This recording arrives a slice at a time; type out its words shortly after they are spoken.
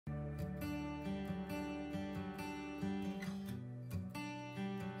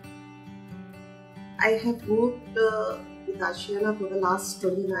I have worked with Ashiana for the last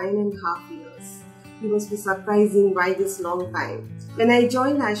 29.5 years. You must be surprising why this long time. When I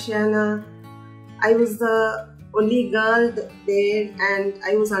joined Ashiana, I was the only girl there and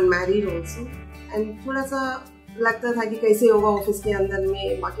I was unmarried also. And थोड़ा सा लगता था कि कैसे होगा office के अंदर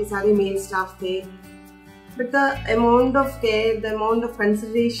में, बाकी सारे मेल स्टाफ थे. But the amount of care, the amount of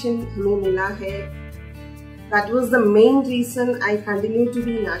consideration हमें मिला है, that was the main reason I continue to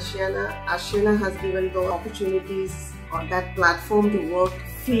be in Ashiana. Ashiana has given the opportunities or that platform to work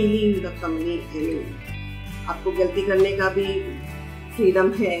freely with the company. I mean, आपको गलती करने का भी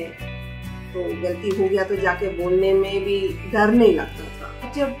freedom है, तो गलती हो गया तो जाके बोलने में भी डर नहीं लगता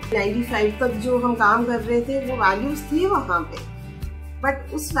था. जब 95 तक जो हम काम कर रहे थे वो वैल्यूज थे वहाँ पे,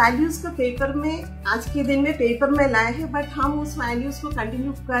 बट उस वैल्यूज का पेपर में आज के दिन में पेपर में लाए हैं, बट हम उस वैल्यूज को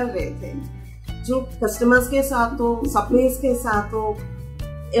कंटिन्यू कर रहे थे. जो कस्टमर्स के साथ हो, सप्लायर्स के साथ हो,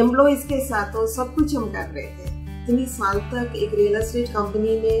 एम्प्लॉइज के साथ हो, सब कुछ हम कर रहे थे. इतनी साल तक एक रियल एस्टेट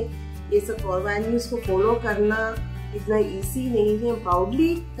कंपनी में ये सब कोर वैल्यूज को फॉलो करना इतना इजी नहीं है.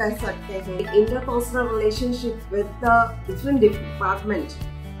 प्राउडली कह सकते हैं interpersonal relationship with the different department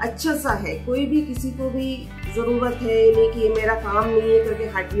अच्छा सा है. कोई भी किसी को भी जरूरत है नहीं कि ये मेरा काम नहीं है करके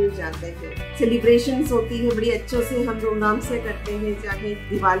हट नहीं जाते हैं. सेलिब्रेशंस होती है बड़ी अच्छे से, हम धूमधाम से करते हैं, चाहे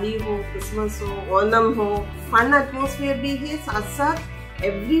दिवाली हो, क्रिसमस हो, ओणम हो. फन एटमॉस्फेयर भी है, साथ साथ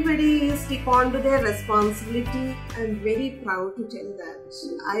everybody is take on to their responsibility. I'm very proud to tell that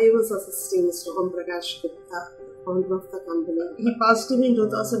I was assisting Mr. Om Prakash Gupta, founder of the company. He passed away in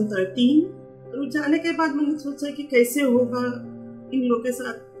 2013. और जाने के बाद मैंने सोचा कि कैसे होगा इन लोगों के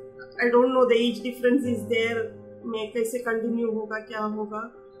साथ. I don't know the age difference is there. मैं कैसे कंटिन्यू होगा, क्या होगा,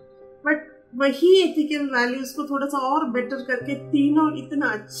 बट वही एथिकल वैल्यूज को थोड़ा सा और बेटर करके तीनों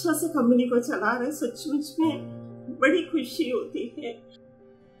इतना अच्छा से कंपनी को चला रहे. सचमुच में बड़ी खुशी होती है.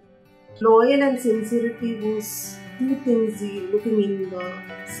 Loyal and sincerity was two things looking in the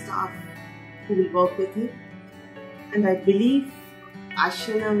staff who will work with him, and I believe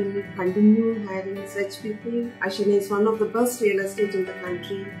Ashiana will continue hiring such people. Ashiana is one of the best real estate in the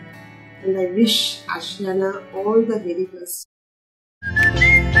country, and I wish Ashiana all the very best.